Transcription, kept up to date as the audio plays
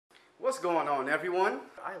What's going on, everyone?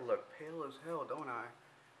 I look pale as hell, don't I?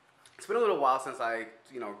 It's been a little while since I,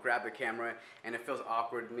 grabbed the camera, and it feels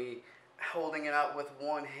awkward me holding it out with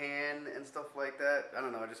one hand and stuff like that. I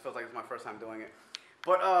don't know, it just feels like it's my first time doing it.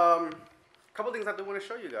 But a couple things I do want to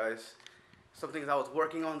show you guys. Some things I was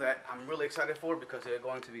working on that I'm really excited for because they're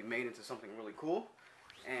going to be made into something really cool.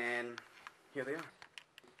 And here they are.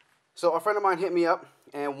 So a friend of mine hit me up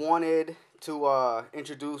and wanted to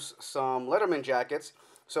introduce some Letterman jackets.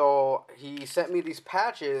 So he sent me these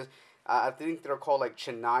patches. I think they're called like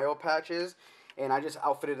Chinayo patches, and I just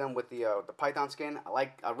outfitted them with the python skin. I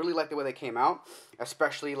really like the way they came out,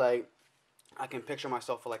 especially like I can picture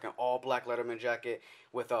myself with like an all black Letterman jacket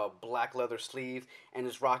with a black leather sleeve and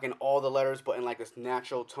just rocking all the letters but in like this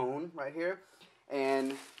natural tone right here.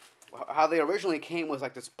 And how they originally came was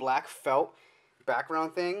like this black felt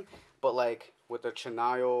background thing, but like with the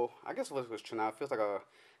Chinayo, I guess it was Chinayo. It feels like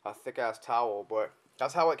a thick ass towel, but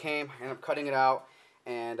that's how it came. I ended up cutting it out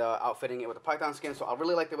and outfitting it with a python skin. So I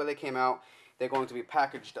really like the way they came out. They're going to be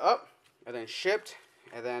packaged up and then shipped,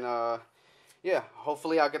 and then yeah,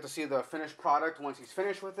 hopefully I'll get to see the finished product once he's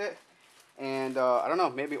finished with it. And I don't know,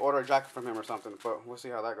 maybe order a jacket from him or something, but we'll see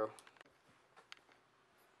how that goes.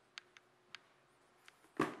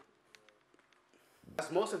 As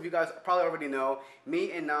most of you guys probably already know,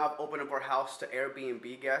 me and Nav opened up our house to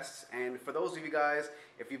Airbnb guests. And for those of you guys,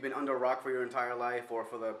 if you've been under a rock for your entire life or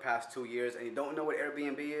for the past 2 years and you don't know what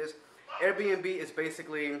Airbnb is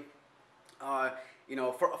basically, for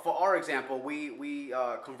our example, we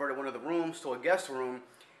converted one of the rooms to a guest room.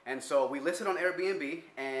 And so we listed on Airbnb,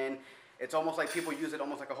 and it's almost like people use it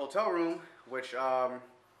almost like a hotel room, which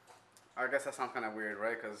I guess that sounds kind of weird,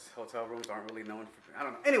 right? Because hotel rooms aren't really known for, I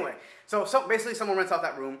don't know. Anyway, so basically someone rents out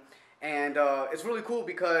that room, and it's really cool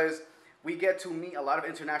because we get to meet a lot of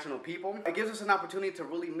international people. It gives us an opportunity to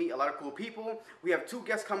really meet a lot of cool people. We have 2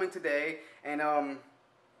 guests coming today, and I'm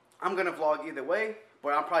going to vlog either way,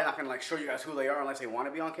 but I'm probably not going to like show you guys who they are unless they want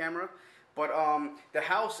to be on camera. But the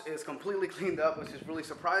house is completely cleaned up, which is really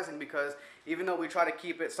surprising because even though we try to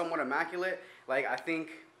keep it somewhat immaculate, like I think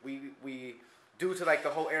we due to like the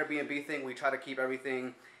whole Airbnb thing, we try to keep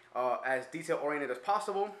everything as detail oriented as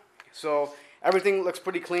possible. So everything looks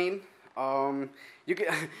pretty clean. You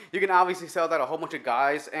can obviously tell that a whole bunch of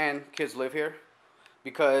guys and kids live here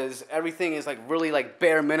because everything is like really like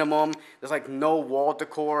bare minimum. There's like no wall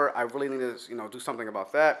decor. I really need to do something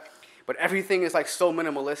about that. But everything is like so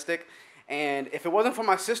minimalistic. And if it wasn't for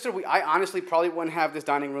my sister, I honestly probably wouldn't have this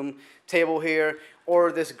dining room table here,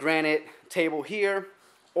 or this granite table here,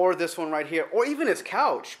 or this one right here, or even this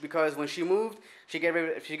couch, because when she moved, she gave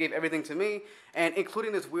everything to me, and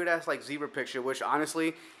including this weird ass like zebra picture, which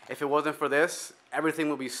honestly, if it wasn't for this, everything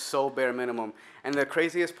would be so bare minimum. And the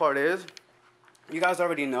craziest part is, you guys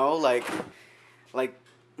already know, like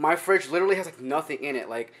my fridge literally has like nothing in it,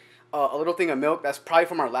 like a little thing of milk that's probably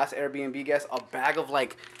from our last Airbnb guest, a bag of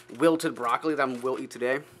like wilted broccoli that I will eat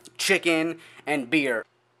today, chicken, and beer.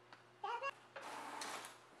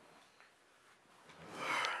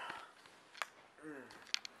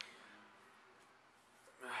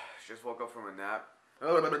 Just woke up from a nap.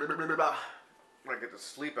 I'm gonna get the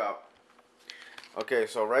sleep out. Okay,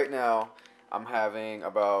 so right now I'm having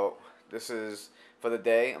this is for the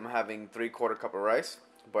day, I'm having 3/4 cup of rice,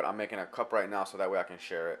 but I'm making a cup right now so that way I can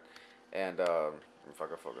share it. And if I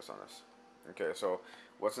can focus on this. Okay, so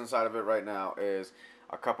what's inside of it right now is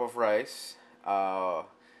a cup of rice,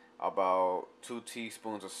 about 2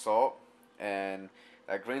 teaspoons of salt, and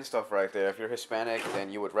that green stuff right there, if you're Hispanic, then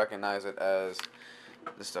you would recognize it as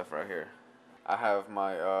this stuff right here. I have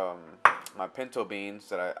my my pinto beans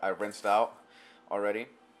that I rinsed out already,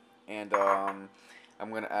 and I'm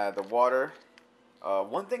gonna add the water.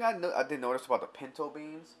 One thing I did notice about the pinto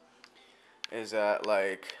beans is that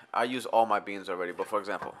like I use all my beans already, but for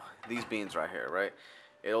example, these beans right here, right?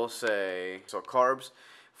 It'll say, so carbs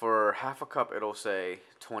for half a cup, it'll say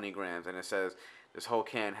 20 grams, and it says this whole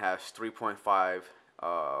can has 3.5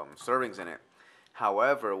 servings in it.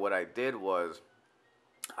 However, what I did was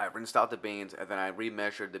I rinsed out the beans and then I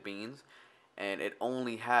remeasured the beans, and it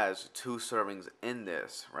only has 2 servings in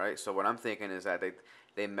this, right? So what I'm thinking is that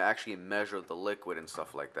they actually measure the liquid and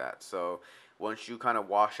stuff like that. So once you kind of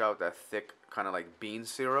wash out that thick kind of like bean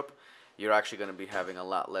syrup, you're actually going to be having a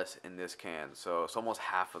lot less in this can. So it's almost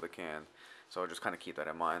half of the can. So just kind of keep that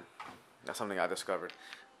in mind. That's something I discovered.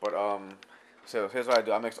 But so here's what I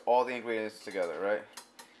do. I mix all the ingredients together, right?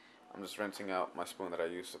 I'm just rinsing out my spoon that I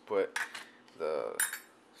used to put the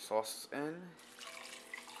sauce in.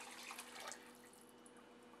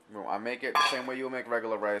 I make it the same way you would make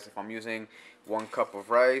regular rice. If I'm using 1 cup of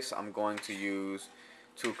rice, I'm going to use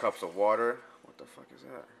 2 cups of water. What the fuck is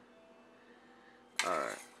that?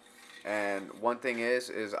 Alright. And one thing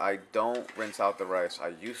is I don't rinse out the rice.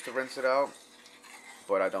 I used to rinse it out,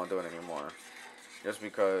 but I don't do it anymore. Just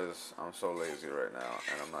because I'm so lazy right now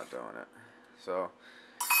and I'm not doing it. So,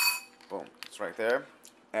 boom, it's right there.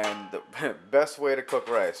 And the best way to cook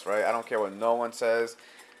rice, right? I don't care what no one says.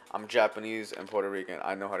 I'm Japanese and Puerto Rican.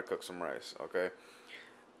 I know how to cook some rice, okay?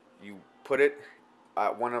 You put it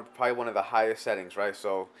at probably one of the highest settings, right?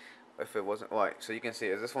 So if it wasn't right, so you can see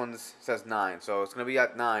this one says 9, so it's gonna be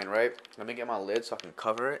at 9, right? Let me get my lid so I can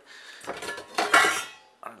cover it. I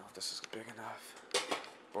don't know if this is big enough.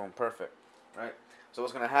 Boom, perfect, right? So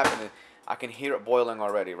what's gonna happen is I can hear it boiling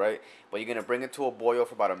already, right? But you're gonna bring it to a boil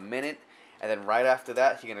for about a minute, and then right after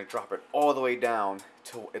that you're gonna drop it all the way down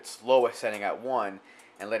to its lowest setting at 1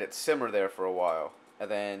 and let it simmer there for a while, and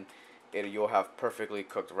then you'll have perfectly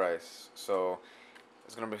cooked rice. So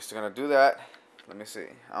it's gonna do that. Let me see.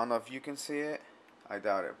 I don't know if you can see it. I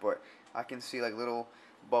doubt it, but I can see like little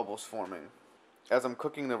bubbles forming. As I'm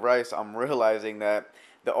cooking the rice, I'm realizing that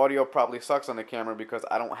the audio probably sucks on the camera because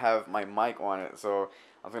I don't have my mic on it. So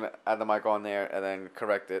I'm gonna add the mic on there and then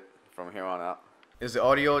correct it from here on out. Is the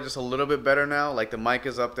audio just a little bit better now? Like the mic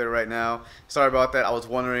is up there right now. Sorry about that. I was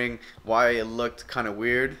wondering why it looked kind of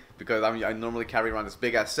weird because I normally carry around this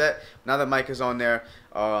big ass set. Now the mic is on there.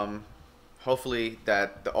 Hopefully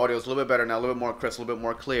that the audio is a little bit better now, a little bit more crisp, a little bit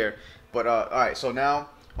more clear. But all right, so now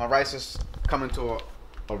my rice is coming to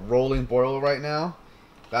a rolling boil right now.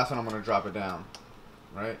 That's when I'm gonna drop it down,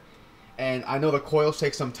 right? And I know the coils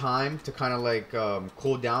take some time to kind of like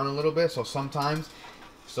cool down a little bit. So sometimes,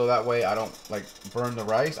 so that way I don't like burn the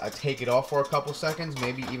rice, I take it off for a couple seconds,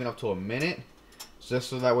 maybe even up to a minute, just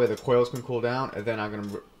so that way the coils can cool down, and then I'm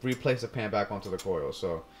gonna replace the pan back onto the coils.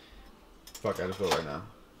 So fuck, I just do it right now.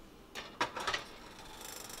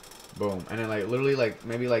 Boom. And then like literally like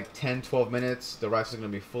maybe like 10-12 minutes the rice is going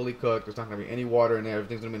to be fully cooked. There's not going to be any water in there.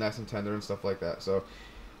 Everything's going to be nice and tender and stuff like that. So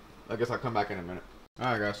I guess I'll come back in a minute.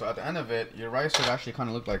 Alright guys, so at the end of it, your rice should actually kind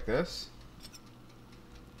of look like this.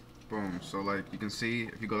 Boom. So like you can see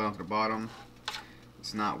if you go down to the bottom,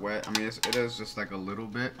 it's not wet. I mean it is just like a little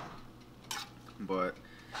bit, but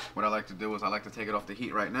what I like to do is I like to take it off the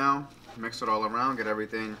heat right now, mix it all around, get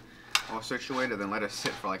everything all situated, then let it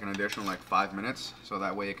sit for like an additional like 5 minutes, so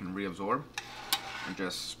that way it can reabsorb and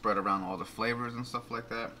just spread around all the flavors and stuff like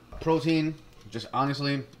that. Protein, just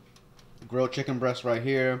honestly, grilled chicken breast right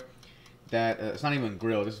here. That it's not even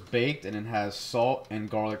grilled, it's baked, and it has salt and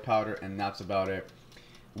garlic powder, and that's about it.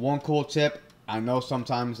 One cool tip, I know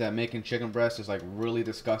sometimes that making chicken breast is like really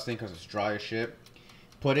disgusting because it's dry as shit.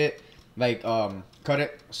 Put it like cut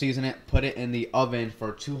it, season it, put it in the oven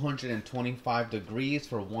for 225 degrees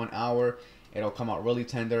for 1 hour. It'll come out really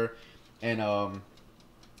tender, and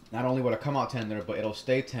not only will it come out tender, but it'll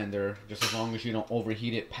stay tender just as long as you don't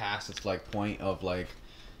overheat it past its like point of like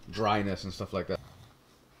dryness and stuff like that.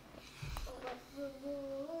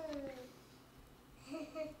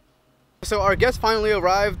 So our guests finally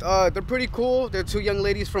arrived. They're pretty cool. They're two young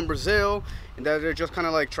ladies from Brazil, and they're just kind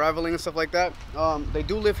of like traveling and stuff like that. They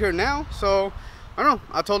do live here now, so I don't know.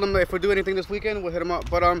 I told them that if we do anything this weekend, we'll hit them up.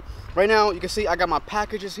 But right now, you can see I got my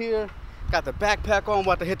packages here. Got the backpack on,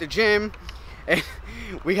 about to hit the gym, and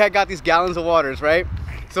we had got these gallons of waters, right?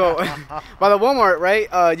 So by the Walmart,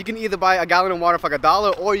 right? You can either buy a gallon of water for like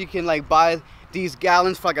 $1, or you can like buy these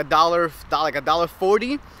gallons for like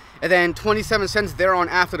 $1.40. And then 27 cents thereon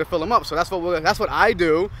after to fill them up. So that's what I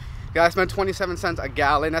do. I spend 27 cents a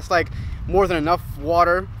gallon. That's like more than enough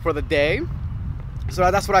water for the day.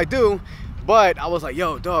 So that's what I do. But I was like,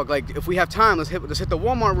 yo, dog, like if we have time, let's hit the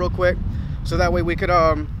Walmart real quick, so that way we could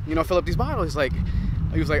you know, fill up these bottles.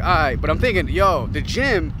 He was like, all right. But I'm thinking, yo, the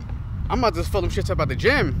gym, I'm about to fill them shits up at the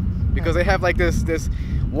gym, because they have like this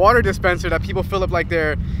water dispenser that people fill up like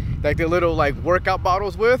their little like workout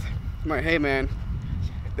bottles with. I'm like, hey man,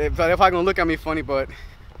 they're probably gonna look at me funny, but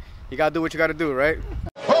you gotta do what you gotta do, right?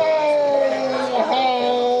 Ho,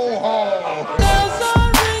 ho, ho. Bells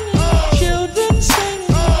are ringing, children singing.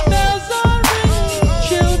 Bells are ringing,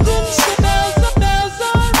 children singing. Bells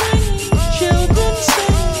are ringing, children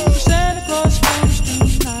singing. Santa Claus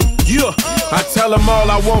comes tonight. Yeah, I tell them all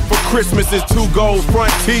I want for Christmas is 2 gold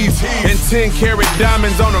front teeth and 10-carat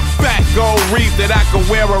diamonds on a fat gold wreath that I can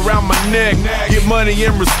wear around my neck. Get money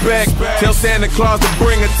and respect. Tell Santa Claus to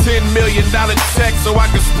bring a $10 million check so I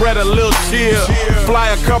can spread a little cheer.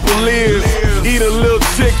 Fly a couple years, eat a little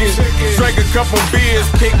chicken, drink a couple beers,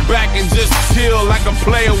 kick back and just chill like a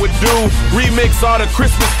player would do. Remix all the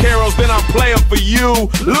Christmas carols, then I'll play them for you.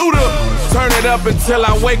 Luda, turn it up until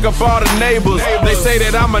I wake up all the neighbors. They say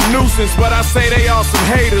that I'm a nuisance, but I say they all some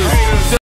haters.